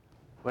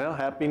Well,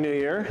 Happy New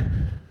Year.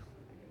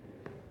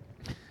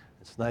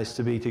 It's nice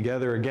to be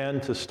together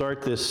again to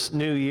start this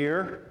new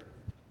year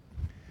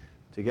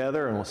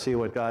together, and we'll see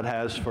what God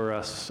has for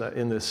us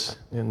in this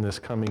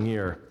coming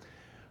year.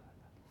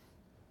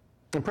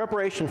 In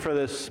preparation for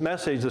this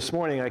message this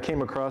morning, I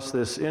came across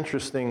this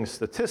interesting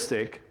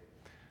statistic.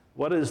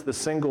 What is the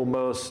single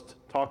most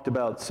talked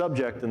about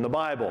subject in the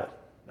Bible?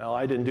 Now,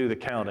 I didn't do the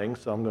counting,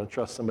 so I'm going to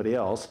trust somebody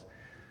else.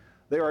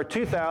 There are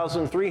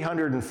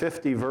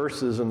 2,350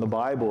 verses in the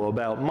Bible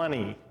about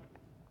money,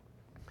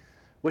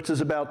 which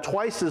is about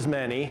twice as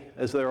many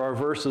as there are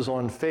verses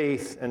on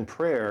faith and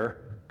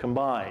prayer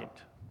combined.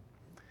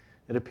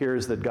 It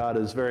appears that God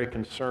is very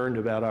concerned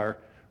about our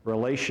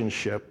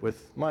relationship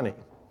with money.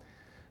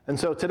 And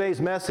so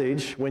today's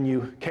message, when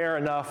you care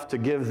enough to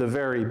give the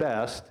very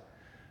best,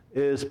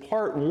 is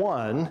part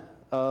one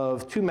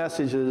of two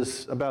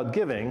messages about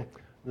giving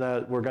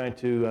that we're going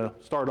to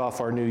start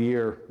off our new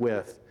year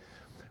with.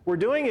 We're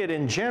doing it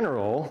in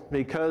general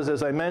because,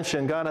 as I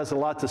mentioned, God has a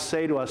lot to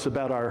say to us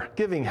about our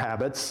giving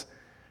habits,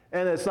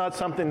 and it's not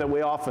something that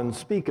we often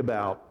speak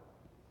about.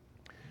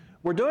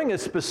 We're doing it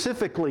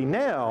specifically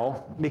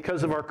now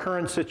because of our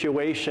current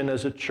situation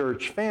as a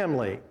church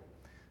family.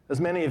 As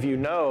many of you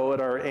know,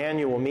 at our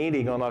annual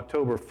meeting on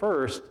October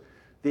 1st,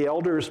 the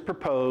elders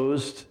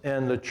proposed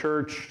and the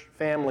church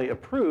family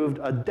approved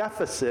a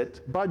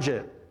deficit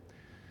budget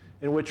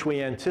in which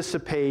we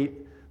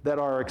anticipate that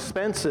our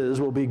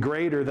expenses will be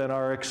greater than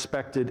our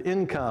expected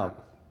income.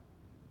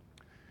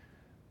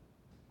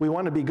 We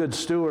want to be good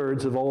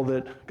stewards of all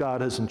that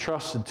God has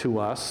entrusted to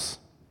us,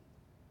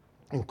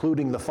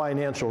 including the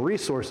financial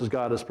resources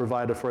God has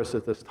provided for us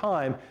at this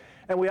time.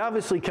 And we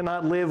obviously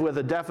cannot live with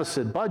a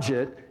deficit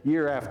budget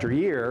year after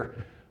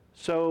year,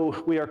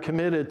 so we are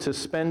committed to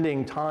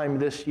spending time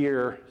this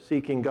year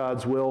seeking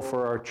God's will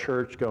for our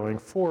church going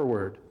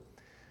forward.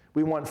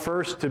 We want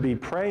first to be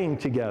praying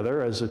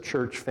together as a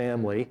church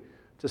family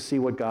to see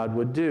what God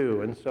would do.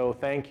 And so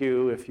thank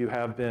you if you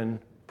have been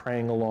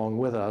praying along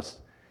with us.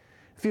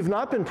 If you've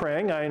not been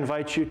praying, I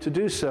invite you to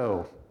do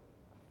so.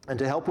 And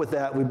to help with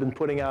that, we've been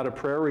putting out a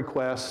prayer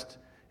request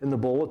in the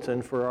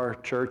bulletin for our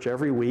church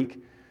every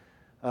week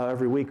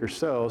or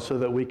so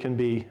that we can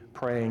be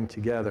praying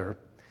together.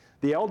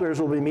 The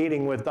elders will be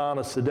meeting with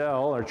Donna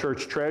Siddell, our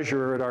church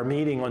treasurer, at our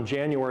meeting on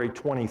January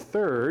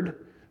 23rd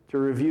to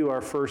review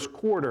our first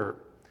quarter.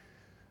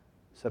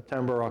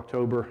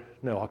 October,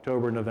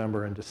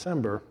 November, and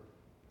December.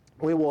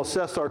 We will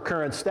assess our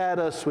current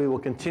status. We will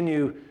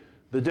continue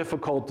the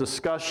difficult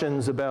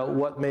discussions about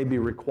what may be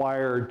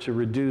required to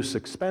reduce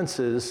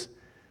expenses.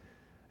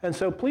 And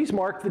so please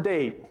mark the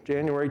date,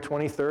 January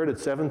 23rd at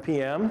 7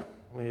 p.m.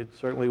 We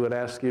certainly would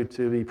ask you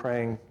to be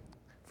praying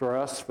for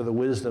us for the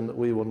wisdom that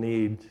we will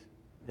need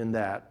in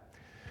that.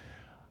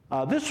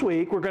 This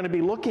week, we're going to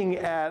be looking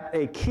at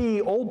a key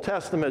Old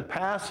Testament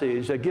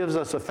passage that gives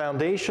us a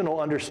foundational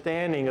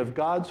understanding of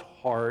God's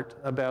heart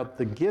about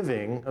the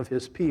giving of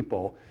his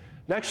people.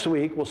 Next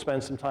week, we'll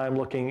spend some time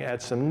looking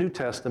at some New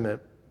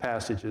Testament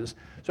passages.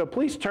 So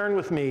please turn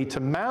with me to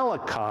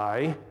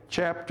Malachi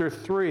chapter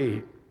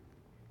 3.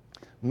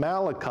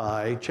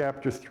 Malachi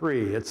chapter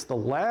 3. It's the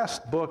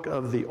last book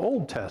of the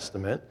Old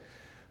Testament.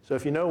 So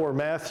if you know where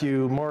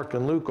Matthew, Mark,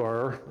 and Luke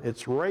are,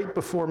 it's right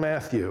before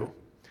Matthew.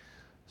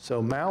 So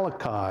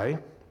Malachi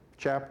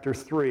chapter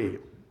 3.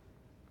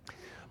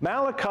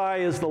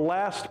 Malachi is the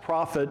last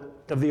prophet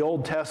of the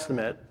Old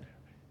Testament.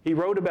 He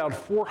wrote about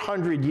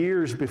 400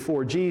 years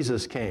before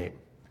Jesus came.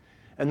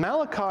 And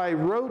Malachi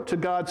wrote to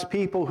God's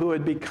people who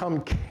had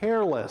become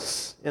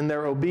careless in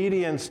their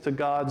obedience to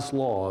God's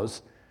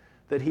laws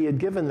that he had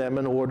given them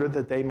in order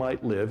that they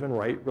might live in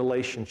right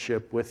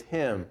relationship with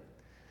him.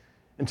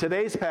 In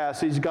today's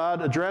passage,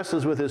 God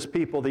addresses with his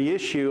people the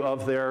issue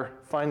of their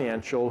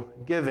financial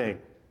giving.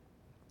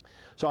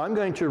 So I'm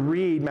going to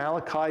read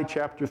Malachi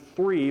chapter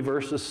 3,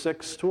 verses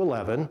 6 to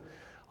 11.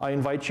 I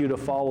invite you to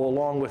follow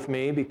along with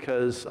me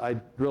because I'd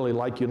really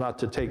like you not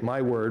to take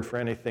my word for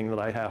anything that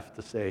I have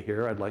to say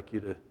here. I'd like you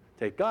to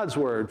take God's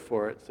word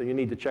for it. So you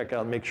need to check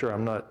out and make sure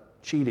I'm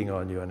not cheating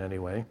on you in any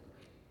way.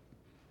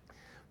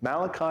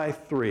 Malachi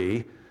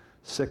 3,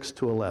 6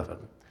 to 11.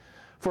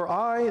 For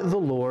I, the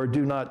Lord,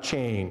 do not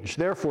change.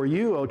 Therefore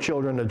you, O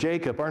children of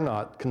Jacob, are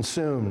not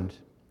consumed.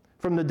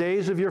 From the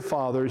days of your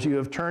fathers you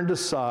have turned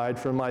aside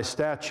from my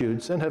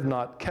statutes and have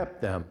not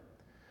kept them.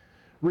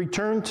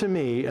 Return to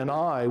me, and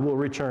I will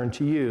return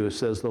to you,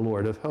 says the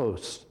Lord of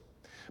hosts.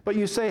 But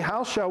you say,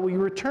 how shall we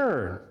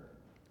return?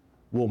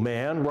 Will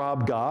man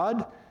rob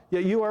God?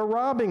 Yet you are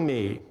robbing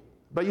me.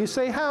 But you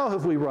say, how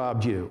have we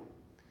robbed you?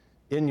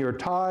 In your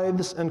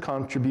tithes and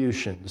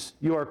contributions.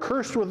 You are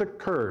cursed with a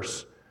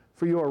curse,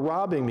 for you are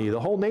robbing me, the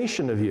whole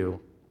nation of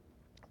you.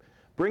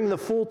 Bring the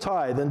full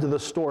tithe into the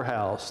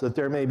storehouse, that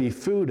there may be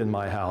food in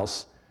my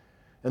house,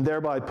 and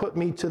thereby put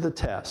me to the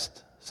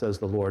test, says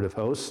the Lord of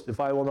hosts, if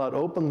I will not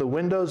open the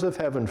windows of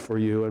heaven for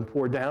you and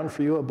pour down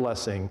for you a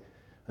blessing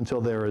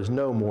until there is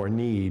no more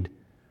need.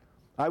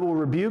 I will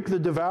rebuke the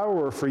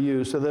devourer for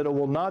you, so that it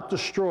will not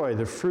destroy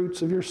the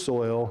fruits of your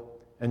soil,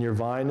 and your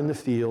vine in the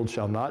field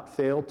shall not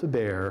fail to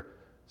bear,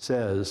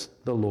 says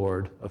the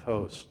Lord of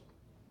hosts.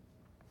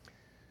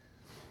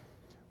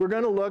 We're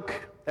going to look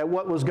at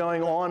what was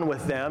going on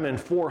with them in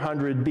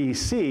 400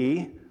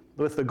 BC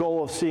with the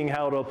goal of seeing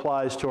how it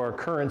applies to our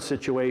current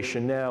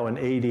situation now in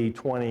AD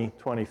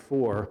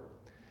 2024.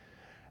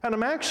 And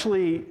I'm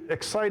actually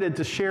excited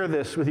to share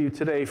this with you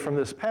today from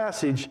this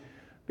passage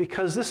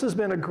because this has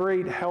been a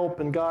great help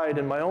and guide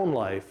in my own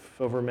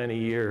life over many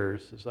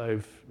years as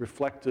I've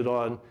reflected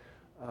on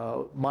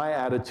my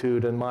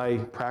attitude and my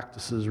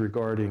practices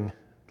regarding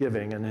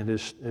giving, and it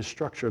has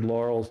structured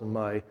Laurel's and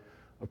my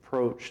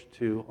approach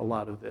to a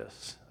lot of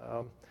this.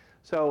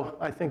 So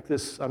I think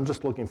I'm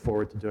just looking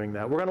forward to doing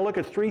that. We're going to look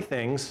at three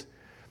things: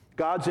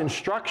 God's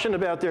instruction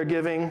about their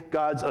giving,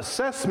 God's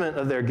assessment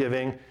of their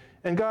giving,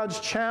 and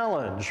God's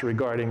challenge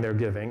regarding their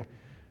giving.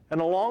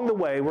 And along the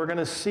way, we're going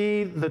to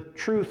see the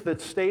truth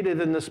that's stated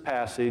in this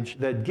passage,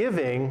 that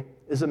giving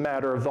is a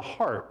matter of the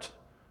heart,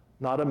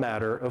 not a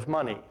matter of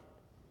money.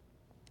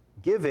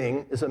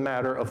 Giving is a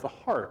matter of the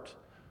heart,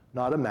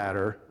 not a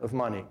matter of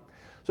money.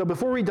 So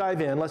before we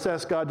dive in, let's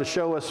ask God to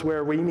show us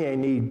where we may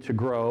need to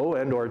grow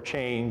and or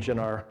change in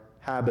our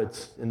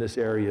habits in this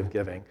area of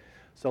giving.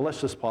 So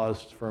let's just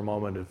pause for a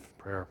moment of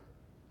prayer.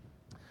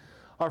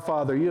 Our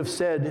Father, you have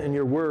said in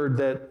your word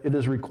that it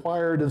is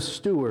required of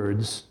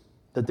stewards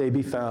that they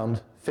be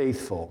found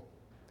faithful.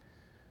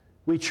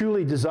 We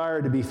truly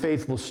desire to be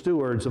faithful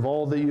stewards of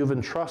all that you've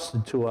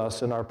entrusted to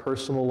us in our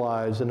personal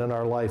lives and in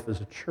our life as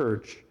a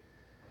church.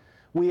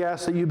 We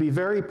ask that you be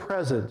very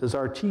present as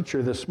our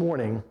teacher this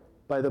morning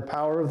by the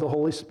power of the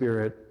Holy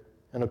Spirit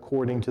and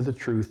according to the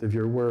truth of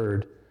your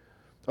word.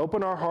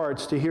 Open our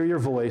hearts to hear your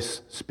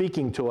voice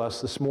speaking to us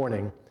this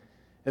morning,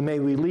 and may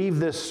we leave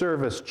this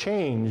service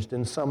changed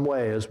in some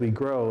way as we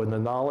grow in the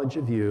knowledge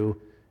of you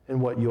and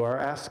what you are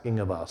asking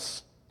of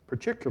us,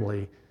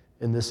 particularly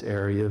in this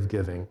area of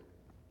giving.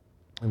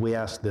 And we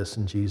ask this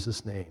in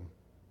Jesus' name.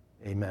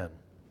 Amen.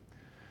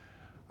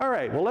 All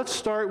right, well, let's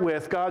start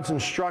with God's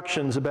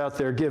instructions about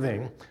their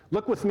giving.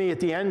 Look with me at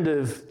the end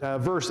of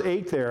verse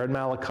 8 there in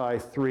Malachi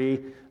 3.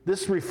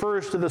 This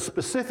refers to the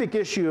specific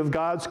issue of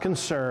God's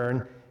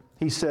concern.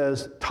 He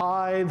says,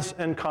 tithes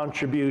and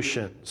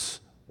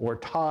contributions, or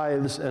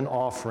tithes and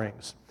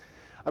offerings.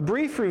 A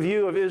brief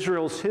review of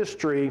Israel's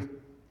history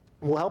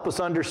will help us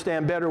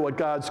understand better what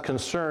God's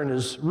concern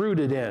is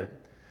rooted in.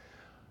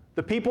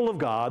 The people of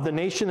God, the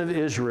nation of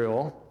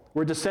Israel,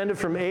 were descended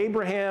from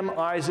Abraham,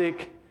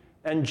 Isaac,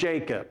 and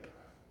Jacob.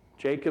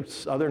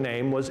 Jacob's other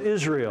name was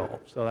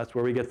Israel, so that's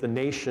where we get the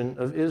nation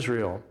of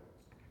Israel.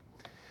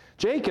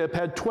 Jacob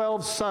had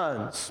 12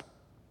 sons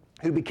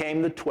who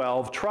became the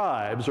 12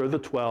 tribes, or the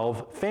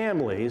 12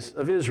 families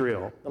of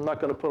Israel. I'm not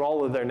going to put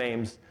all of their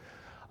names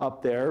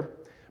up there,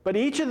 but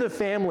each of the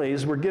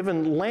families were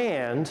given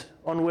land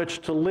on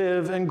which to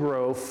live and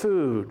grow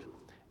food,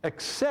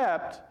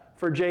 except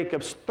for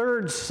Jacob's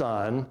third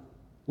son,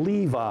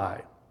 Levi.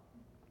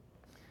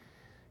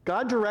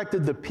 God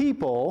directed the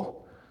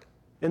people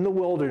in the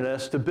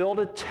wilderness to build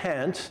a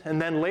tent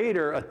and then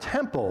later a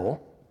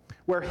temple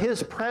where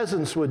his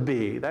presence would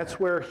be. That's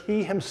where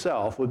he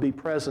himself would be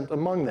present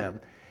among them.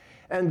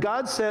 And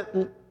God set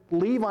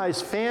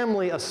Levi's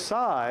family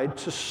aside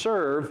to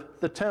serve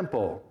the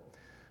temple.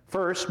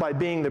 First, by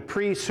being the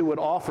priests who would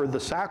offer the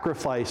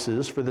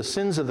sacrifices for the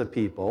sins of the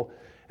people,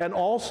 and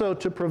also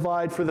to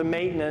provide for the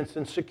maintenance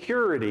and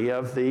security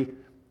of the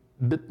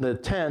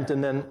tent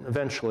and then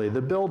eventually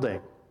the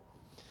building.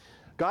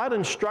 God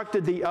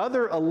instructed the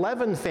other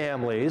 11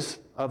 families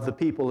of the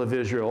people of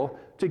Israel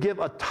to give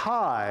a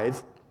tithe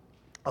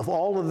of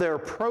all of their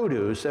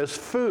produce as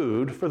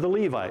food for the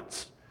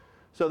Levites,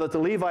 so that the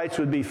Levites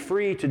would be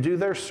free to do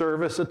their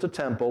service at the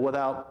temple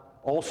without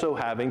also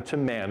having to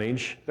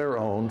manage their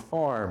own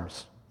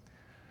farms.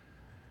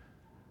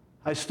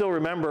 I still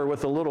remember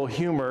with a little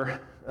humor,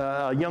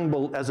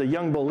 as a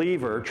young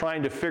believer,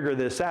 trying to figure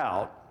this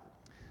out.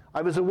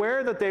 I was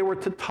aware that they were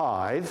to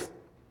tithe.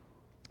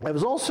 I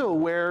was also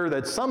aware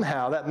that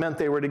somehow that meant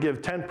they were to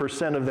give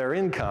 10% of their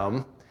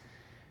income,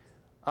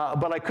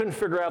 but I couldn't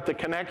figure out the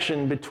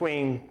connection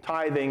between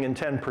tithing and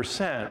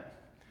 10%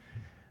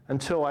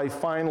 until I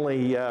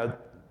finally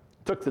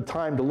took the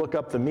time to look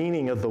up the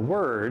meaning of the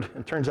word.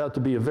 It turns out to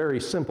be a very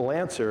simple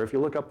answer. If you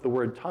look up the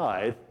word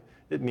tithe,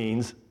 it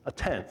means a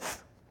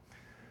tenth,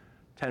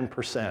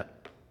 10%.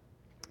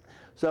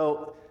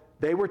 So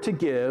they were to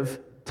give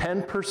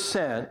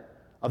 10%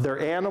 of their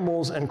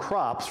animals and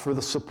crops for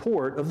the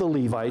support of the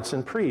Levites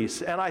and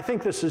priests. And I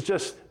think this is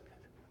just,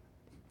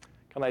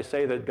 can I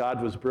say that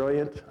God was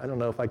brilliant? I don't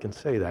know if I can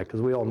say that, because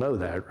we all know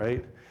that,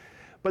 right?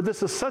 But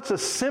this is such a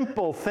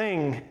simple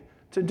thing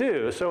to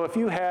do. So if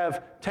you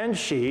have 10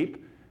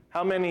 sheep,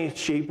 how many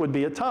sheep would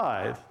be a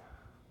tithe?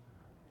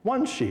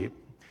 1 sheep.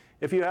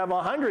 If you have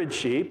 100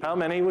 sheep, how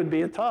many would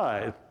be a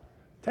tithe?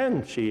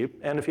 10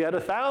 sheep. And if you had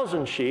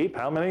 1,000 sheep,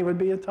 how many would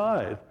be a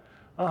tithe?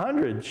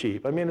 100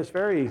 sheep. I mean,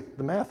 the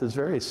math is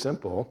very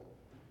simple.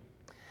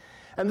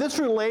 And this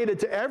related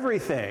to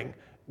everything,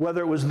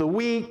 whether it was the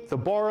wheat, the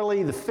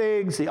barley, the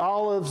figs, the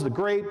olives, the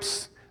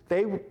grapes.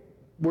 They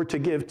were to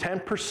give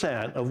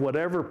 10% of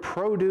whatever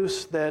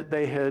produce that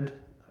they had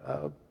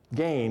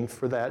gain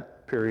for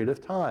that period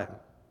of time.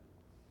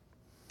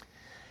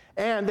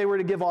 And they were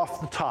to give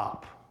off the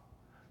top.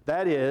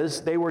 That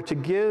is, they were to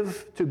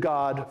give to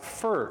God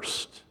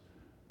first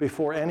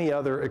before any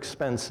other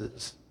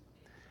expenses.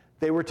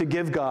 They were to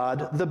give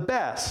God the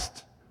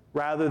best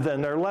rather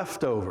than their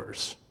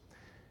leftovers.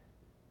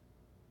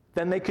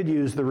 Then they could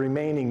use the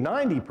remaining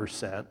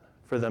 90%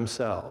 for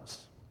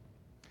themselves.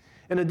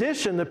 In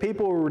addition, the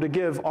people were to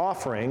give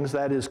offerings,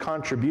 that is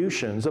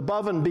contributions,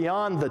 above and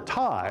beyond the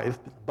tithe,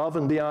 above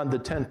and beyond the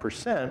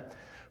 10%,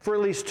 for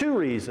at least two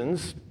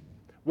reasons.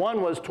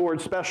 One was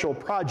towards special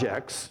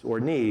projects or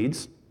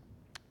needs.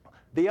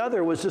 The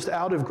other was just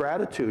out of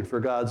gratitude for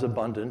God's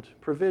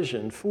abundant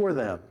provision for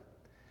them.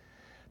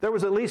 There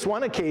was at least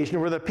one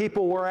occasion where the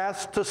people were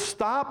asked to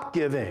stop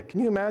giving. Can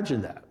you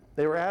imagine that?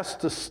 They were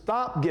asked to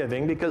stop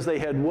giving because they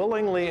had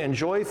willingly and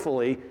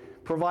joyfully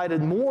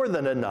provided more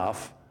than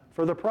enough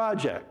for the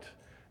project.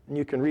 And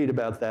you can read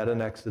about that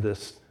in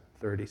Exodus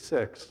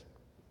 36.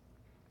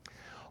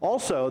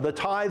 Also, the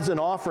tithes and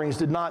offerings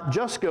did not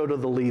just go to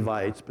the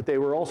Levites, but they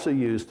were also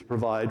used to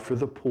provide for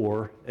the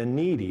poor and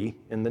needy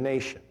in the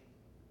nation.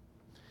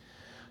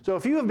 So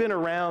if you have been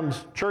around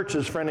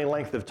churches for any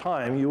length of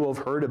time, you will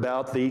have heard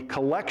about the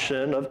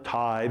collection of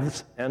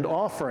tithes and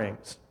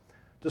offerings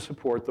to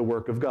support the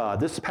work of God.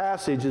 This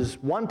passage is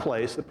one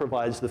place that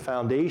provides the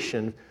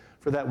foundation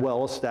for that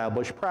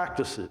well-established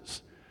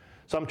practices.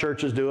 Some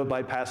churches do it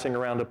by passing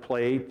around a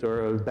plate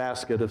or a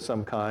basket of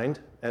some kind,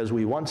 as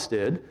we once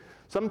did.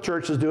 Some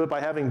churches do it by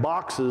having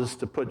boxes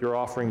to put your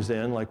offerings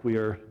in, like we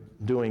are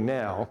doing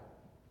now.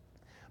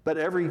 But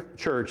every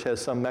church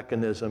has some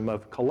mechanism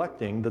of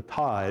collecting the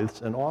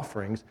tithes and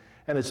offerings,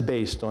 and it's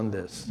based on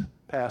this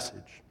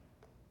passage.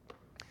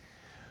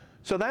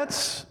 So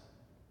that's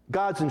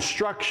God's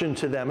instruction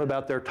to them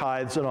about their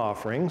tithes and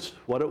offerings,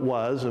 what it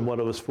was and what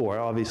it was for.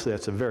 Obviously,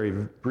 that's a very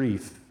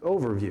brief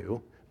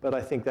overview, but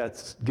I think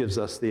that gives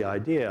us the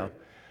idea.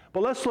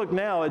 But let's look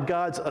now at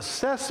God's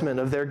assessment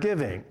of their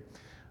giving.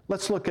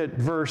 Let's look at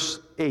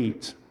verse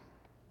 8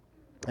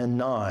 and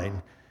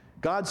 9.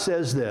 God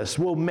says this,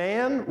 "Will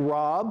man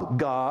rob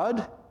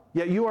God?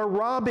 Yet you are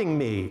robbing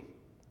me.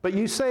 But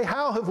you say,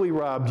 how have we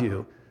robbed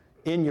you?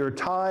 In your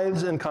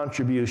tithes and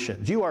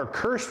contributions. You are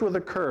cursed with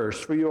a curse,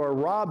 for you are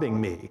robbing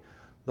me,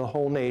 the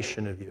whole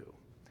nation of you."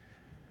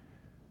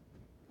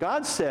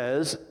 God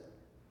says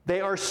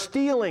they are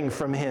stealing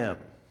from him.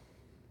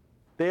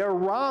 They are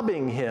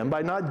robbing him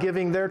by not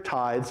giving their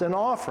tithes and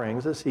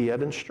offerings as he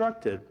had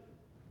instructed.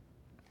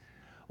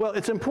 Well,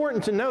 it's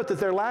important to note that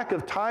their lack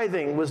of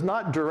tithing was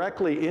not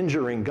directly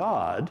injuring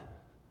God.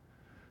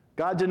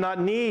 God did not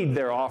need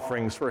their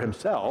offerings for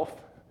himself.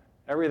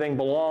 Everything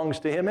belongs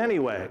to him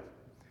anyway.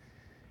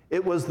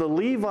 It was the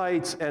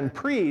Levites and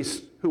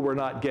priests who were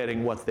not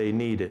getting what they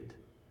needed.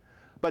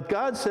 But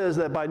God says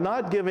that by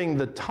not giving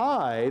the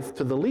tithe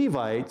to the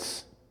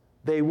Levites,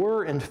 they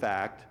were, in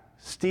fact,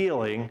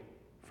 stealing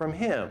from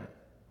him.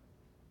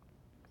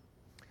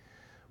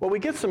 Well, we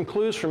get some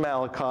clues from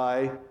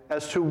Malachi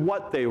as to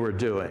what they were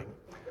doing.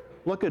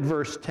 Look at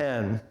verse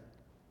 10.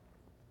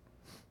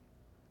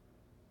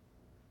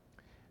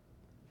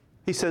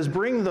 He says,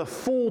 "Bring the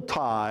full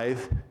tithe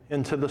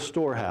into the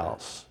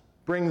storehouse."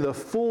 Bring the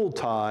full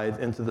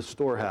tithe into the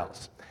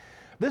storehouse.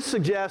 This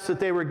suggests that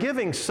they were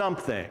giving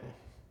something,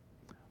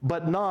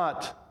 but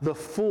not the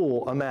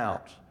full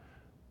amount.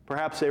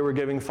 Perhaps they were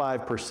giving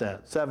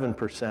 5%,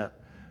 7%,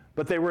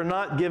 but they were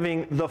not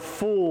giving the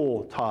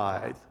full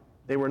tithe.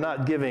 They were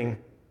not giving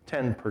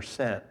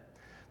 10%.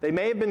 They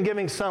may have been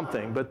giving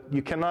something, but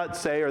you cannot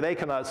say, or they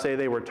cannot say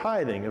they were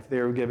tithing if they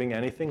were giving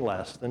anything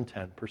less than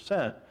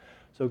 10%.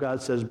 So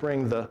God says,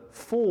 bring the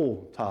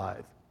full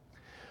tithe.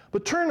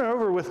 But turn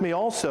over with me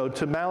also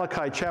to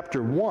Malachi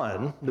chapter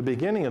 1, the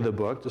beginning of the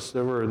book, just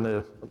over in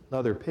the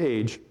other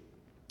page,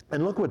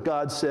 and look what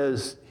God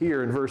says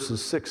here in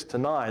verses 6 to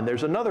 9.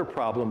 There's another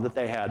problem that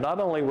they had. Not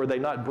only were they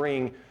not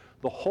bringing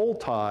the whole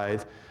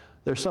tithe,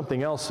 there's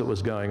something else that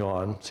was going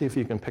on. See if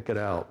you can pick it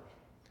out.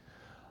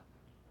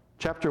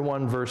 Chapter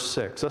 1, verse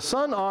 6. "A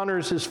son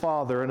honors his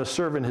father and a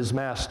servant his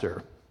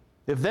master.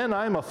 If then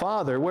I am a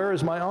father, where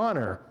is my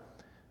honor?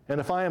 And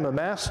if I am a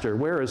master,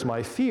 where is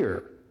my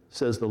fear?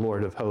 Says the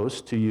Lord of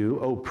hosts to you,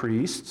 O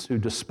priests who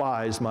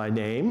despise my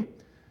name.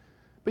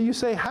 But you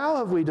say, how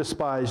have we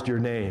despised your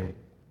name?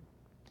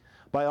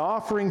 By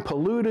offering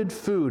polluted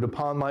food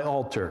upon my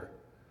altar.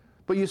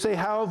 But you say,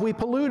 how have we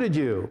polluted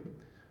you?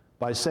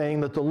 By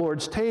saying that the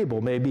Lord's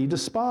table may be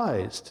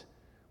despised.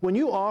 When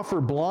you offer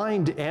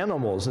blind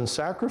animals in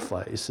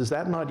sacrifice, is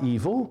that not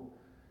evil?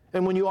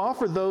 And when you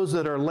offer those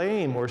that are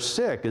lame or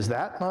sick, is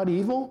that not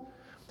evil?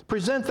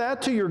 Present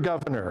that to your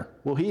governor.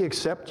 Will he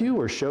accept you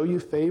or show you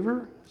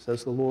favor?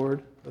 Says the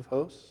Lord of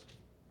hosts.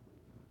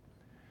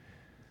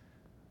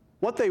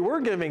 What they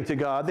were giving to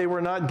God, they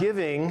were not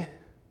giving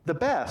the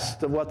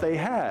best of what they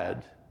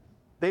had.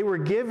 They were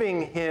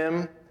giving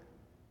him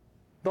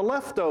the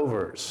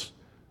leftovers.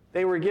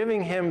 They were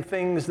giving him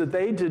things that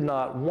they did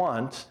not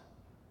want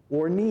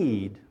or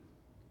need.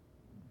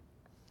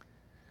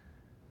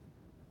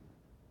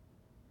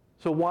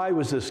 So why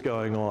was this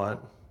going on?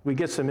 we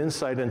get some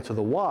insight into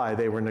the why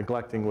they were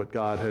neglecting what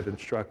God had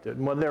instructed.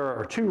 And well, there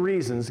are two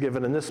reasons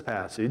given in this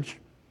passage.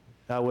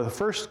 Well, the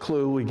first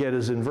clue we get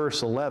is in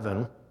verse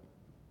 11.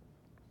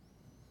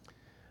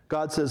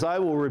 God says, I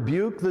will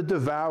rebuke the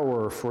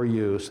devourer for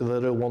you so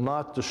that it will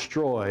not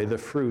destroy the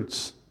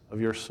fruits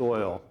of your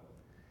soil.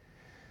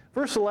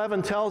 Verse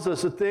 11 tells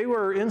us that they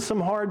were in some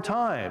hard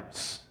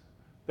times.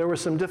 There were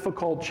some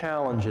difficult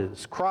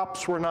challenges.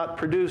 Crops were not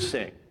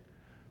producing.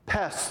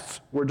 Pests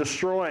were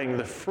destroying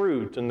the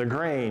fruit and the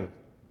grain.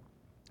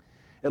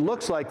 It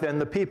looks like then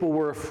the people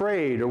were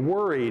afraid or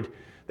worried.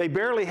 They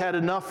barely had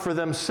enough for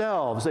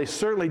themselves. They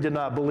certainly did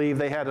not believe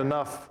they had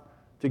enough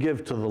to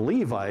give to the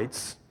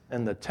Levites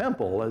and the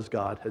temple, as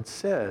God had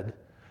said.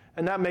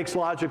 And that makes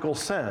logical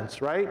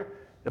sense, right?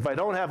 If I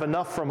don't have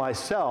enough for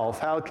myself,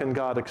 how can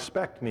God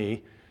expect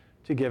me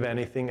to give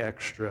anything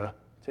extra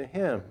to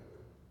him?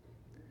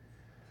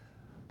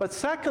 But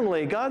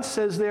secondly, God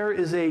says there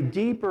is a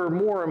deeper,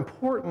 more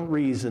important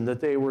reason that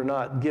they were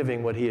not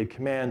giving what he had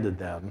commanded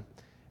them.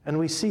 And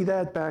we see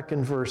that back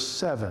in verse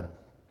 7.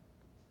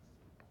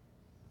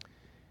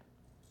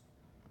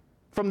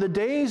 From the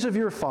days of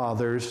your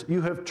fathers,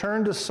 you have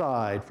turned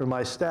aside from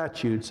my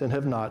statutes and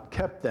have not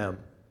kept them.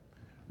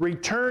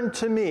 Return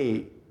to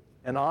me,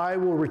 and I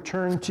will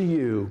return to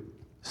you,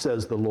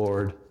 says the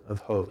Lord of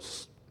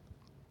hosts.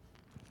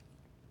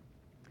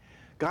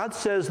 God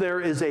says there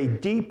is a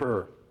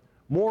deeper,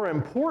 more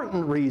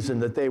important reason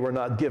that they were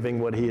not giving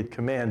what he had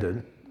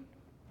commanded.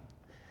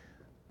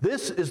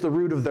 This is the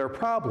root of their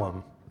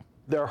problem.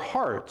 Their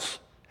hearts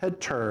had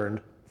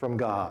turned from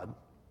God.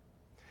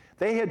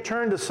 They had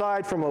turned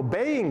aside from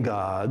obeying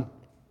God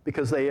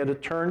because they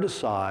had turned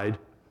aside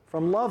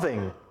from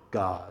loving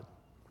God.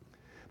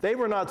 They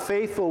were not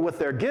faithful with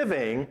their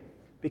giving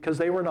because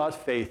they were not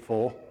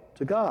faithful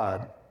to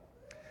God.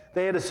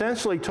 They had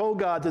essentially told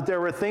God that there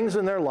were things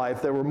in their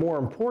life that were more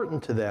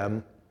important to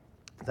them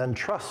than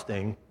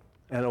trusting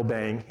and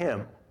obeying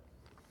him.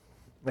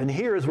 And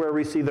here is where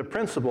we see the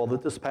principle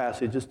that this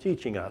passage is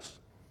teaching us.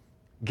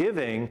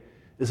 Giving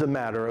is a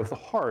matter of the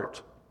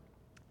heart,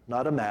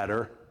 not a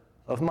matter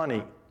of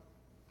money.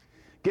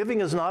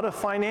 Giving is not a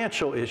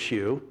financial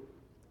issue,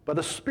 but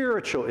a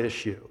spiritual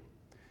issue.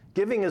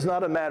 Giving is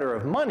not a matter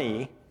of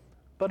money,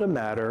 but a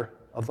matter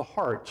of the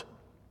heart.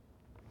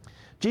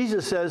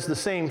 Jesus says the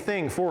same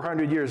thing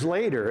 400 years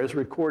later, as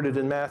recorded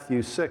in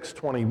Matthew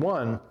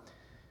 6:21.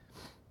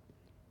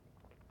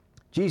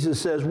 Jesus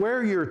says,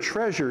 where your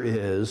treasure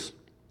is,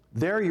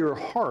 there your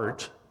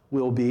heart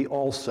will be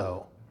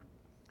also.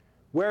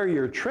 Where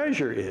your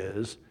treasure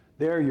is,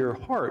 there your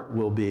heart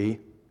will be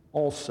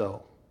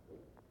also.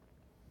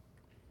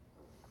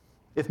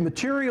 If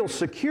material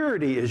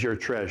security is your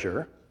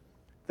treasure,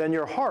 then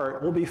your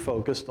heart will be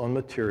focused on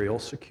material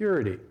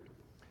security.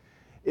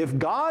 If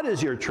God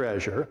is your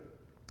treasure,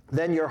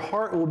 then your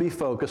heart will be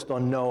focused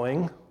on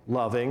knowing,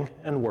 loving,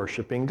 and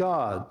worshiping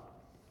God.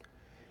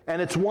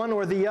 And it's one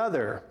or the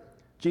other.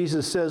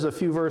 Jesus says a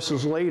few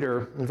verses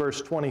later, in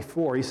verse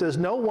 24, he says,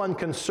 no one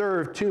can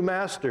serve two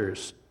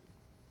masters.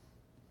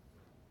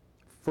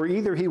 For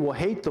either he will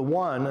hate the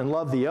one and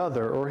love the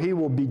other, or he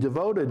will be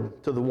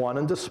devoted to the one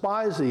and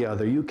despise the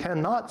other. You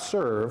cannot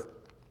serve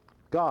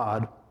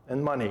God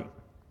and money.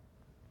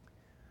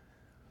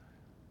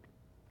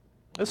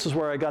 This is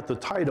where I got the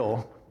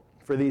title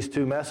for these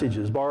two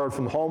messages, borrowed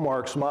from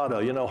Hallmark's motto.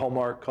 You know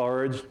Hallmark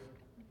cards?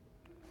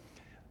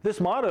 This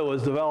motto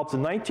was developed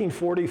in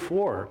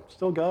 1944,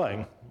 still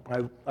going.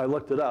 I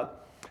looked it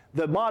up.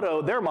 Their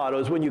motto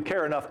is when you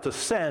care enough to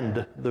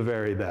send the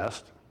very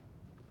best.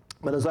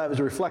 But as I was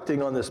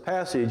reflecting on this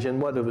passage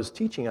and what it was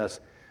teaching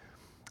us,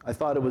 I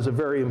thought it was a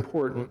very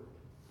important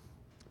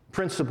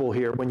principle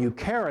here, when you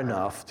care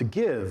enough to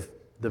give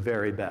the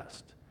very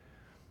best.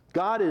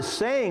 God is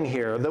saying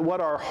here that what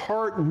our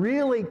heart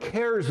really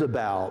cares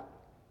about,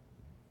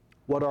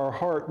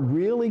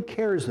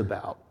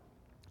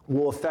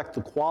 will affect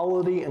the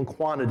quality and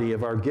quantity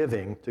of our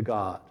giving to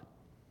God.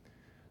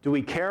 Do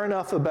we care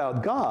enough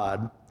about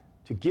God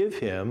to give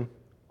him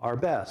our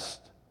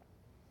best?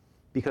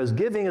 Because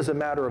giving is a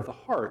matter of the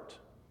heart,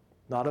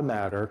 not a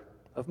matter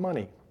of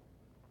money.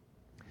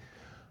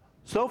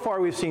 So far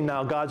we've seen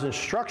now God's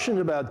instruction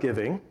about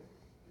giving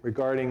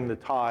regarding the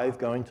tithe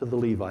going to the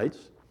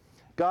Levites,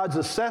 God's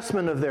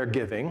assessment of their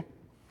giving,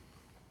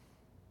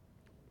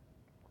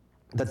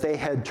 that they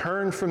had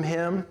turned from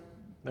him,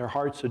 their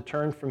hearts had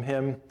turned from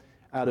him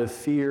out of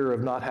fear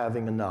of not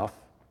having enough.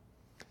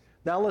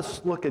 Now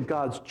let's look at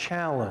God's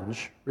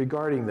challenge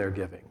regarding their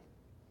giving.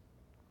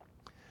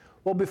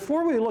 Well,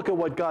 before we look at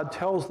what God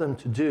tells them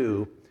to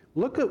do,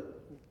 look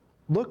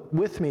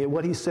with me at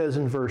what he says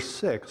in verse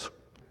 6.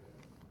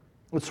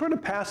 It sort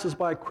of passes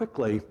by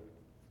quickly,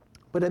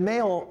 but it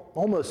may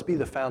almost be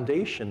the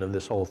foundation of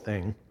this whole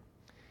thing.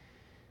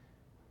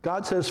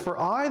 God says, "For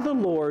I, the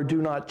Lord,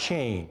 do not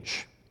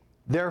change.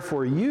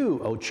 Therefore you,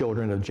 O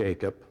children of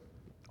Jacob,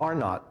 are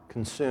not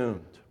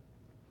consumed."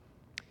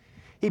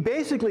 He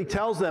basically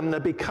tells them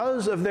that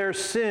because of their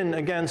sin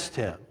against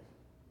him,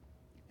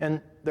 and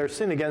their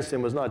sin against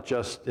him was not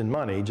just in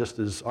money, just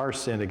as our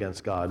sin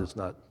against God is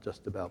not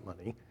just about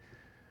money.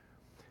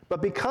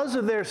 But because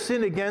of their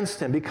sin against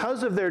him,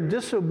 because of their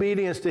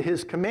disobedience to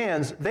his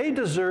commands, they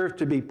deserve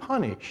to be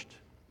punished.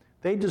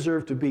 They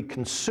deserve to be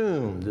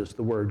consumed, is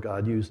the word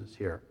God uses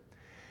here.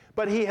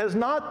 But he has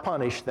not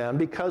punished them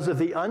because of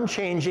the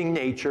unchanging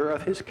nature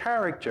of his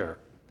character,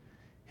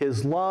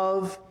 his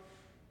love,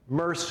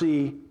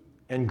 mercy,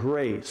 and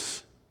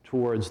grace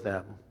towards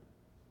them.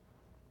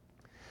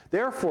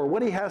 Therefore,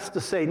 what he has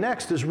to say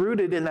next is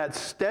rooted in that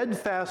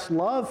steadfast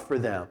love for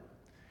them.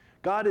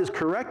 God is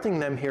correcting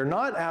them here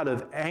not out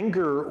of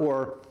anger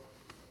or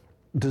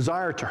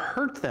desire to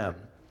hurt them,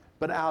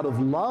 but out of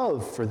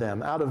love for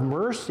them, out of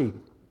mercy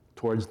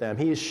towards them.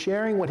 He is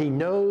sharing what he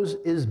knows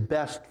is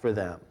best for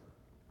them.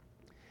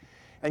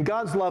 And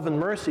God's love and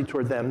mercy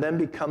toward them then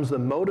becomes the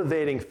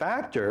motivating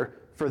factor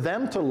for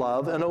them to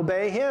love and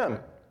obey him.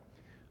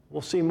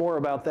 We'll see more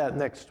about that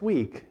next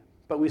week,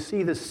 but we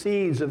see the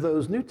seeds of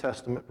those New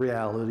Testament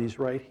realities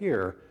right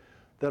here,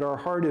 that our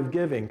heart of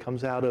giving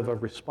comes out of a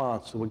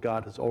response to what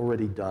God has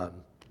already done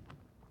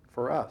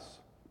for us.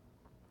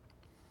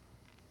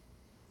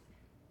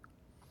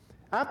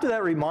 After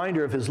that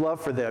reminder of his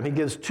love for them, he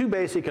gives two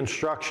basic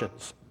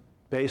instructions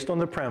based on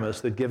the premise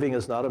that giving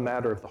is not a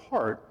matter of the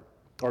heart,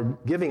 or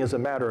giving is a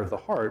matter of the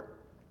heart,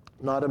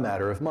 not a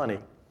matter of money.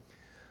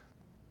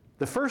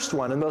 The first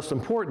one, and most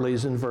importantly,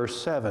 is in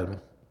verse 7.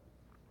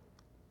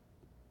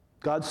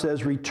 God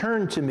says,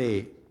 "Return to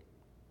me,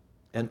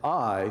 and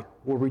I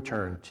will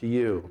return to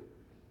you."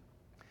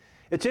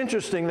 It's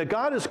interesting that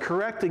God is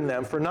correcting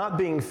them for not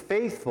being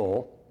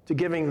faithful to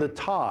giving the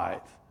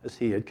tithe as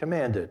he had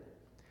commanded.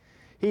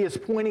 He is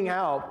pointing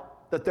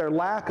out that their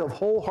lack of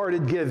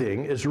wholehearted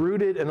giving is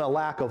rooted in a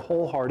lack of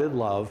wholehearted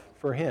love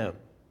for him.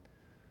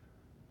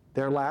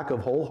 Their lack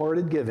of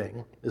wholehearted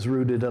giving is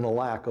rooted in a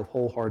lack of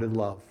wholehearted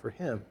love for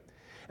him.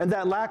 And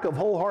that lack of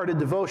wholehearted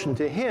devotion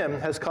to him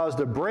has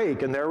caused a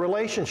break in their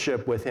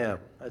relationship with him.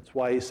 That's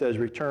why he says,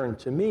 "Return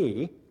to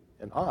me,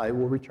 and I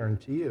will return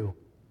to you."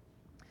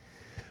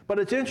 But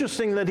it's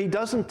interesting that he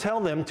doesn't tell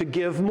them to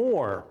give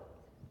more.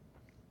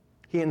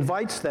 He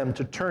invites them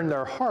to turn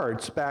their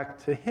hearts back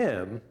to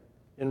him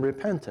in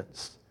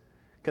repentance,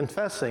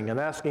 confessing and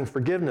asking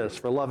forgiveness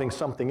for loving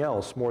something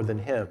else more than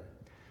him.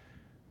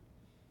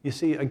 You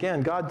see,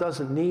 again, God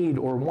doesn't need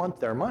or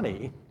want their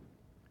money.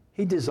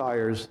 He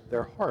desires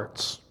their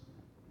hearts.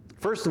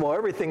 First of all,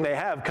 everything they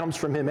have comes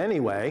from him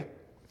anyway.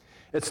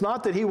 It's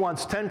not that he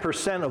wants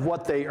 10% of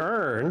what they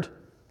earned.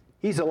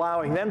 He's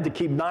allowing them to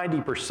keep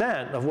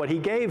 90% of what he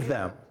gave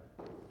them.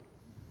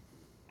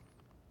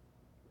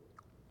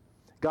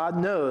 God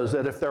knows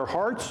that if their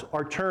hearts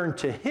are turned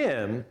to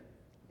him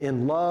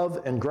in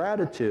love and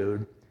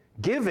gratitude,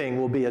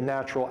 giving will be a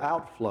natural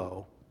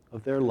outflow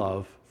of their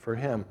love for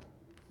him.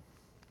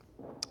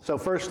 So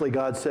firstly,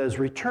 God says,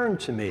 "Return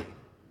to me."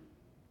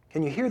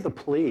 Can you hear the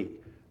plea?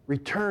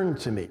 Return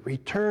to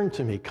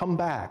me, come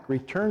back,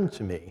 return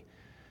to me,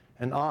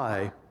 and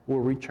I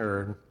will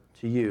return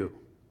to you.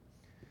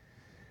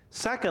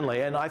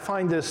 Secondly, and I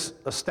find this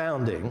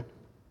astounding,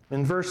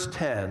 in verse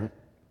 10,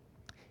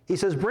 he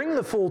says, "Bring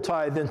the full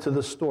tithe into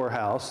the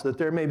storehouse, that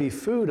there may be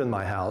food in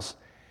my house,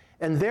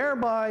 and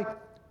thereby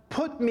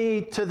put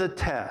me to the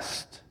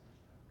test."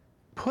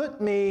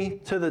 Put me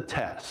to the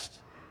test.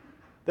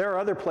 There are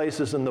other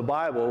places in the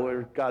Bible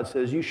where God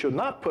says, "You should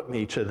not put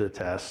me to the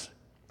test."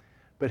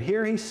 But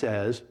here he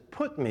says,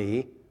 "Put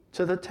me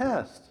to the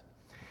test."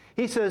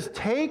 He says,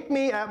 "Take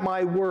me at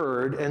my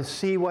word and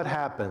see what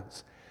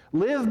happens.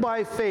 Live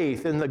by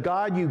faith in the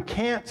God you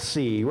can't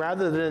see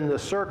rather than the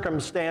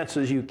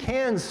circumstances you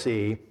can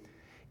see,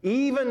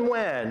 even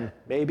when,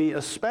 maybe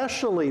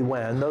especially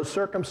when, those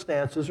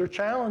circumstances are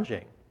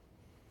challenging."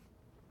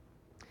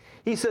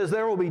 He says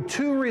there will be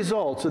two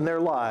results in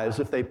their lives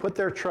if they put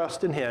their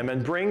trust in him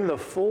and bring the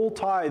full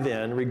tithe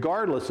in,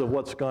 regardless of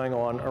what's going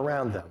on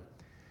around them.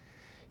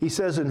 He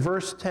says in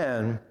verse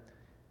 10,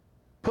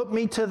 "Put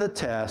me to the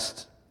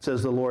test,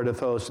 says the Lord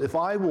of hosts, if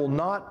I will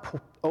not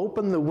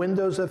open the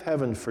windows of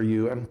heaven for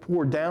you and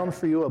pour down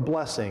for you a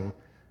blessing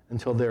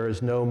until there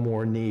is no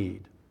more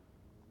need."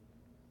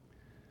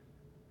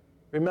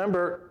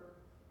 Remember,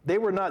 they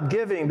were not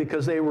giving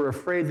because they were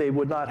afraid they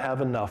would not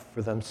have enough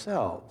for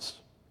themselves.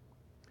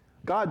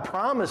 God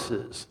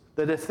promises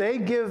that if they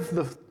give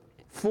the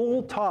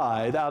full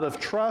tithe out of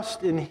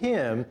trust in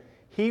him,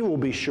 he will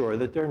be sure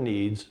that their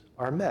needs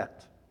are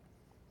met.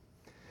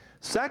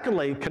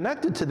 Secondly,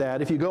 connected to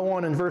that, if you go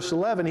on in verse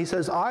 11, he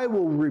says, "I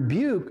will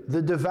rebuke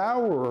the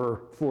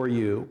devourer for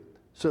you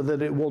so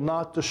that it will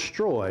not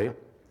destroy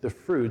the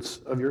fruits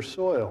of your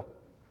soil."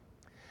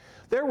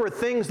 There were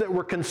things that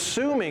were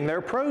consuming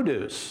their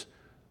produce.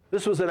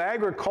 This was an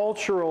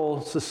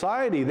agricultural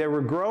society. They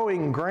were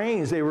growing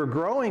grains, they were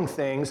growing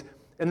things,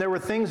 and there were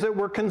things that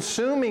were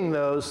consuming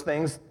those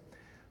things.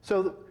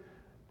 So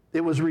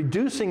it was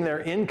reducing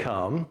their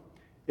income,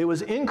 it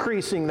was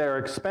increasing their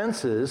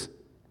expenses.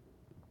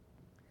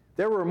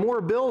 There were more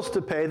bills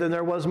to pay than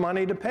there was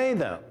money to pay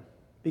them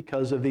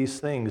because of these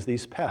things,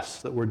 these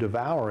pests that were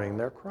devouring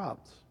their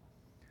crops.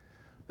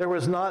 there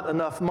was not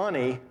enough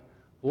money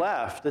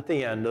left at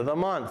the end of the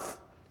month.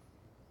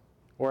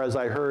 Or as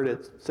I heard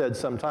it said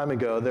some time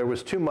ago, there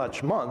was too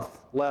much month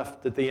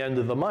left at the end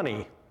of the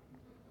money.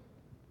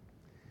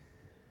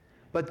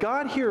 But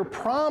God here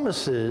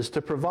promises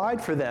to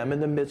provide for them in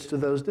the midst of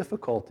those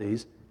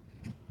difficulties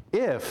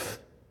if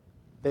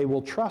they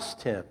will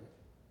trust him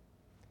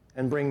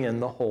and bring in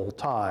the whole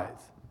tithe.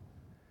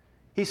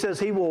 He says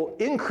he will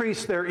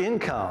increase their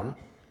income.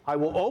 I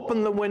will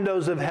open the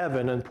windows of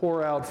heaven and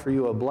pour out for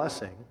you a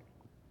blessing.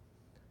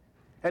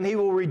 And he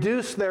will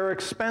reduce their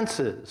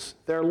expenses,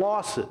 their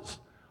losses.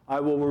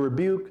 I will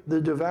rebuke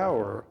the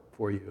devourer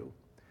for you,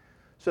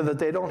 so that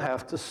they don't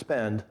have to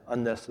spend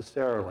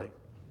unnecessarily.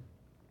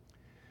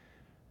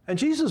 And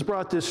Jesus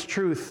brought this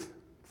truth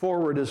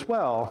forward as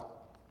well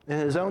in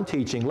his own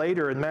teaching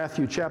later in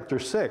Matthew chapter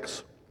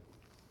 6,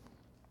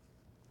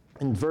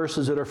 in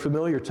verses that are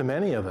familiar to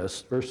many of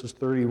us, verses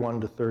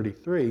 31 to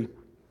 33.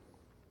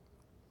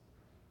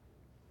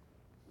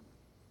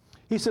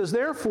 He says,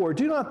 therefore,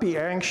 do not be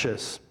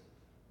anxious,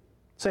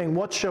 saying,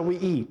 what shall we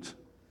eat?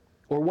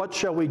 Or what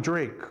shall we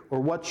drink? Or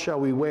what shall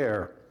we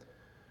wear?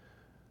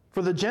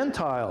 For the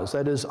Gentiles,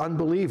 that is,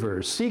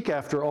 unbelievers, seek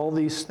after all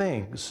these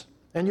things,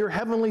 and your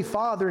heavenly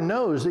Father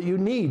knows that you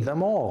need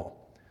them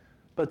all.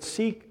 But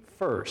seek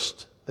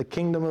first the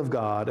kingdom of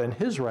God and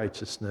his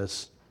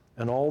righteousness,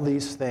 and all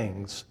these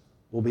things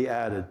will be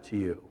added to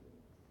you.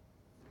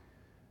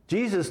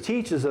 Jesus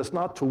teaches us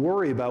not to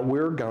worry about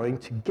where we're going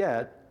to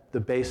get the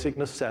basic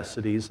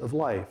necessities of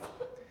life.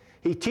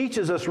 He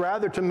teaches us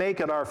rather to make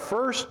it our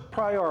first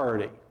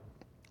priority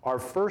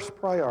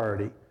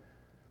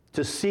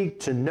to seek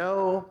to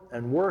know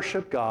and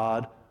worship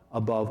God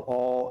above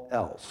all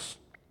else,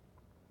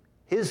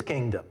 his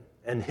kingdom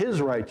and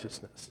his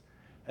righteousness.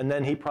 And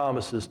then he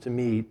promises to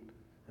meet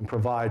and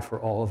provide for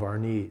all of our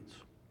needs.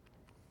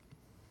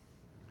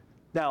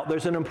 Now,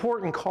 there's an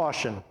important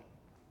caution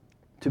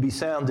to be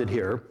sounded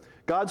here.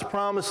 God's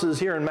promises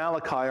here in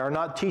Malachi are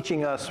not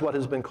teaching us what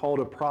has been called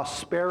a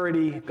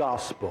prosperity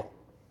gospel.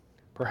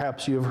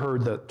 Perhaps you have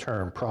heard that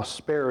term,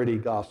 prosperity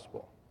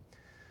gospel.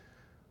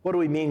 What do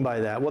we mean by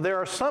that? Well, there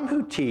are some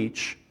who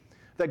teach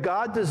that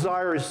God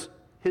desires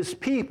his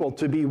people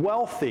to be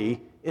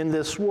wealthy in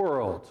this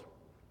world.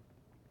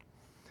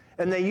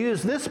 And they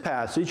use this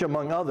passage,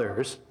 among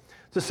others,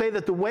 to say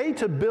that the way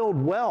to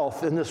build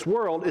wealth in this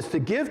world is to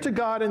give to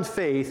God in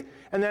faith,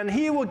 and then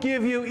he will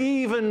give you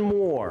even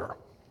more.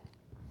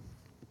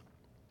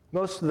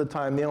 Most of the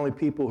time, the only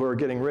people who are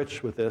getting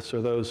rich with this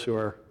are those who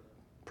are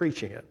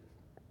preaching it,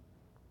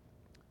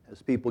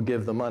 as people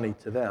give the money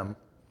to them.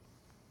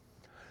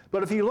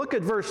 But if you look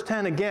at verse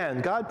 10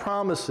 again, God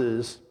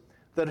promises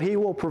that he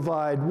will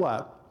provide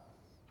what?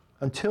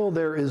 Until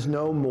there is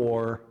no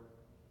more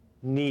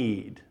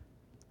need.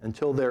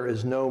 Until there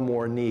is no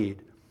more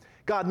need.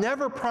 God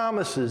never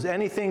promises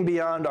anything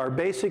beyond our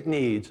basic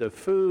needs of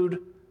food,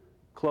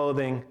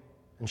 clothing,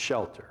 and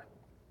shelter.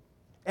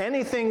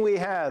 Anything we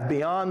have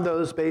beyond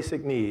those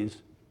basic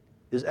needs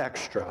is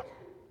extra.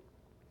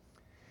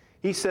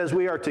 He says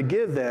we are to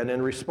give then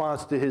in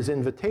response to his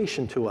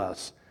invitation to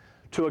us,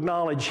 to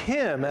acknowledge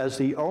him as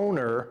the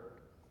owner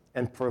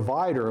and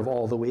provider of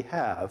all that we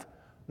have,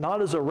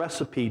 not as a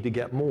recipe to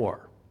get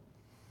more.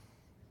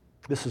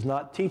 This is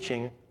not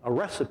teaching a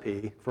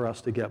recipe for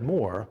us to get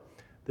more.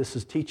 This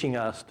is teaching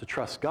us to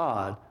trust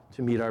God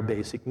to meet our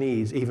basic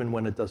needs, even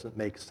when it doesn't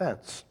make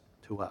sense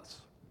to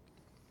us.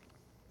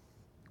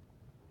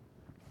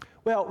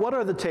 Well, what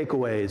are the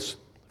takeaways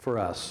for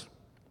us?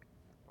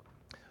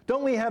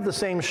 Don't we have the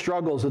same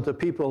struggles that the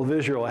people of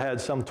Israel had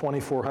some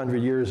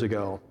 2,400 years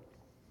ago?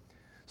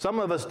 Some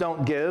of us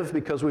don't give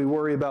because we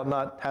worry about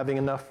not having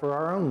enough for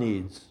our own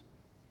needs.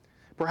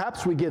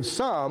 Perhaps we give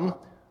some,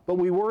 but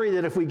we worry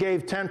that if we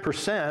gave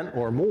 10%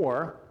 or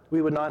more,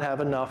 we would not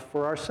have enough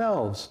for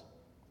ourselves.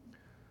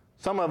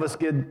 Some of us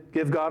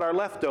give God our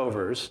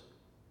leftovers,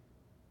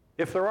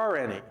 if there are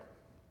any.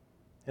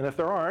 And if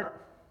there aren't,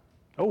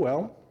 oh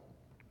well.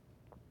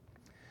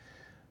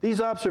 These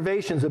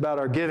observations about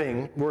our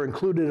giving were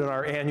included in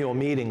our annual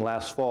meeting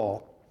last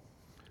fall.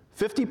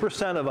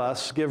 50% of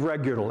us give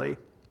regularly.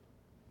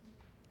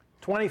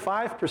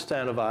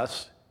 25% of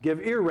us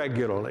give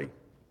irregularly.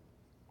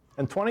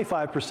 And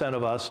 25%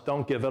 of us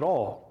don't give at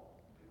all.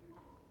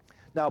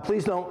 Now,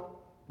 please don't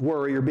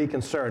worry or be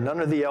concerned.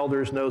 None of the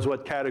elders knows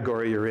what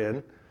category you're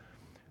in.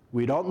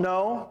 We don't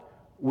know.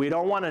 We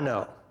don't want to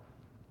know.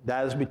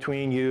 That is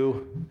between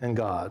you and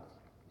God.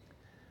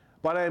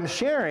 But I am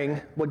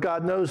sharing what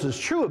God knows is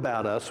true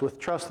about us with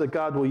trust that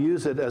God will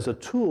use it as a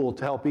tool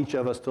to help each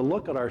of us to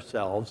look at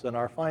ourselves and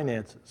our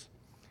finances.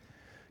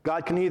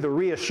 God can either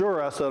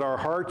reassure us that our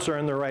hearts are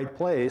in the right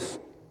place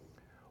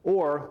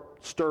or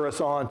stir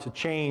us on to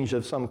change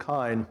of some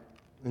kind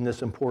in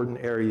this important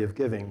area of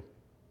giving.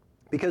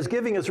 Because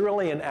giving is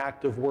really an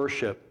act of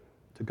worship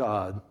to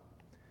God.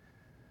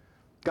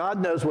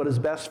 God knows what is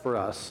best for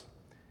us,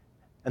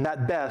 and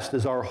that best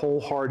is our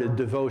wholehearted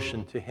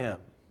devotion to him.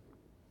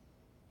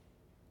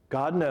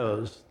 God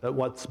knows that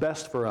what's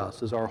best for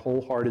us is our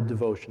wholehearted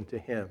devotion to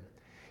him.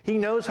 He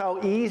knows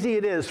how easy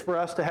it is for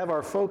us to have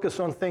our focus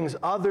on things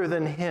other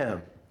than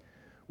Him,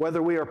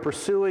 whether we are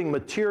pursuing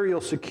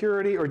material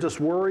security or just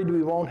worried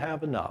we won't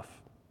have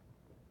enough.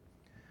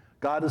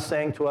 God is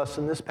saying to us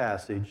in this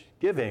passage,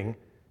 giving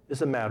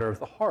is a matter of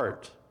the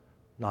heart,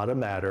 not a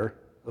matter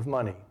of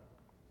money.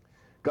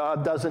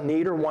 God doesn't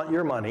need or want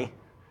your money,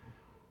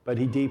 but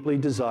He deeply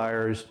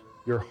desires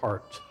your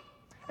heart.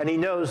 And He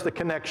knows the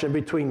connection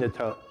between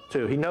the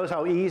two. He knows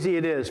how easy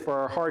it is for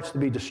our hearts to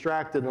be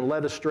distracted and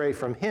led astray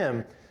from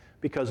Him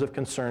because of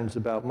concerns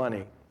about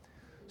money.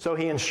 So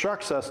He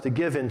instructs us to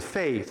give in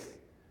faith,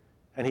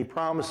 and He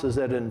promises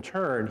that in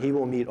turn He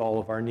will meet all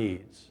of our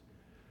needs.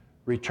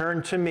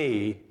 Return to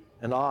me,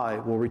 and I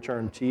will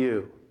return to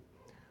you.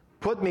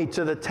 Put me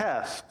to the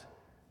test,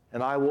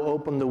 and I will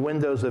open the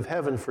windows of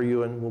heaven for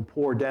you and will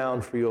pour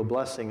down for you a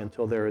blessing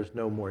until there is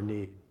no more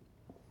need.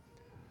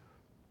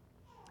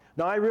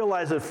 Now, I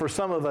realize that for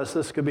some of us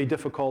this could be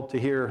difficult to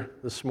hear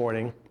this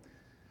morning,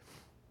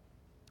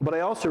 but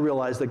I also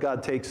realize that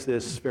God takes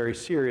this very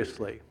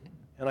seriously.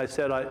 And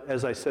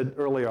as I said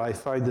earlier, I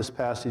find this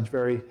passage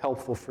very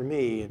helpful for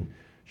me in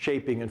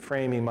shaping and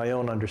framing my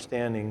own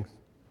understanding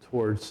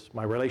towards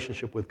my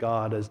relationship with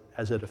God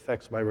as it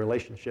affects my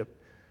relationship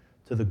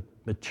to the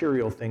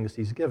material things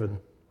He's given.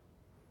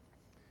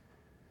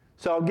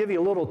 So I'll give you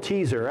a little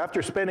teaser.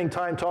 After spending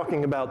time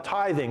talking about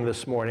tithing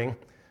this morning,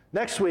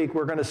 next week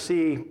we're going to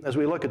see, as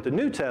we look at the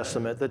New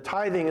Testament, that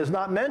tithing is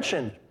not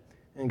mentioned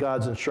in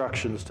God's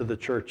instructions to the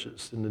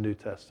churches in the New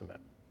Testament.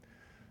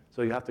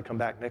 So you have to come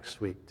back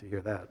next week to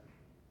hear that.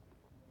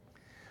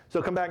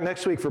 So come back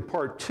next week for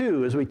part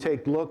 2 as we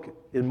take a look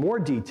in more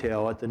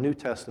detail at the New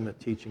Testament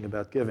teaching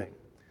about giving.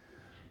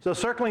 So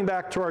circling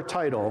back to our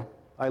title,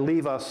 I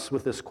leave us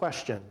with this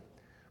question.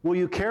 Will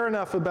you care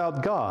enough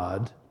about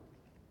God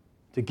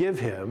to give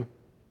Him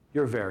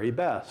your very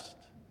best?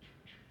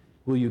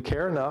 Will you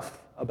care enough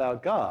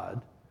about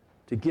God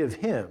to give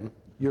Him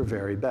your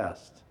very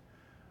best?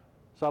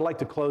 So I'd like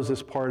to close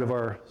this part of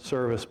our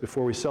service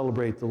before we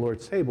celebrate the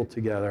Lord's table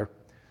together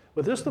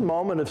with just a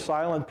moment of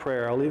silent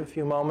prayer. I'll leave a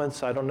few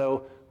moments. I don't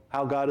know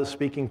how God is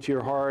speaking to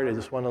your heart. I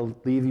just want to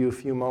leave you a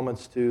few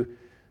moments to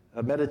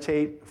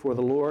meditate before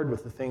the Lord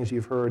with the things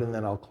you've heard, and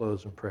then I'll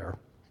close in prayer.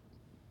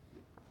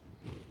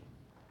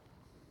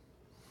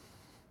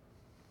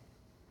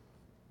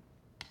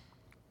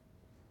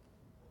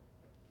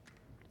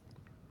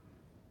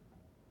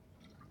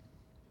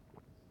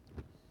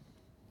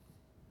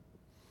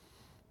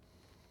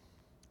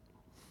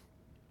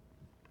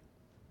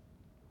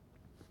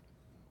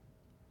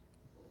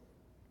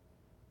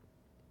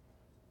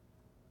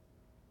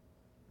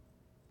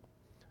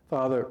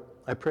 Father,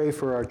 I pray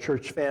for our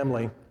church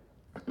family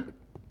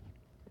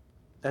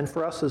and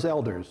for us as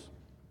elders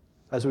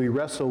as we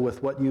wrestle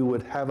with what you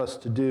would have us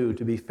to do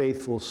to be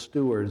faithful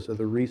stewards of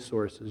the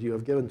resources you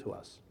have given to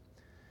us.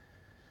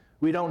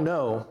 We don't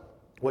know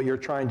what you're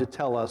trying to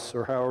tell us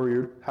or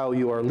how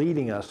you are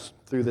leading us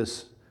through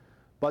this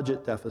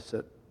budget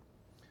deficit.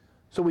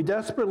 So we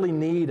desperately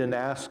need and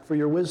ask for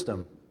your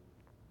wisdom.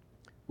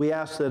 We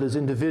ask that as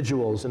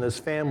individuals and as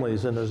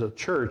families and as a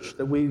church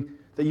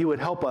that you would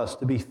help us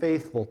to be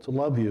faithful, to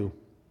love you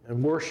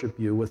and worship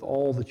you with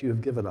all that you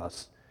have given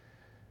us.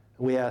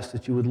 And we ask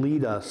that you would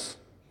lead us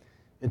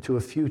into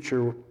a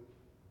future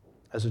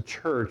as a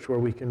church where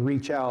we can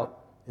reach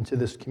out into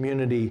this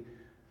community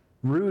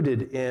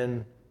rooted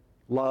in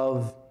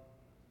love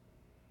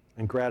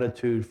and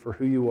gratitude for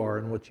who you are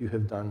and what you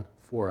have done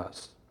for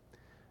us.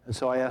 And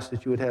so I ask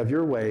that you would have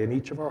your way in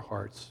each of our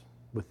hearts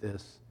with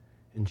this.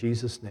 In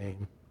Jesus'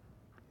 name,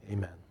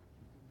 amen.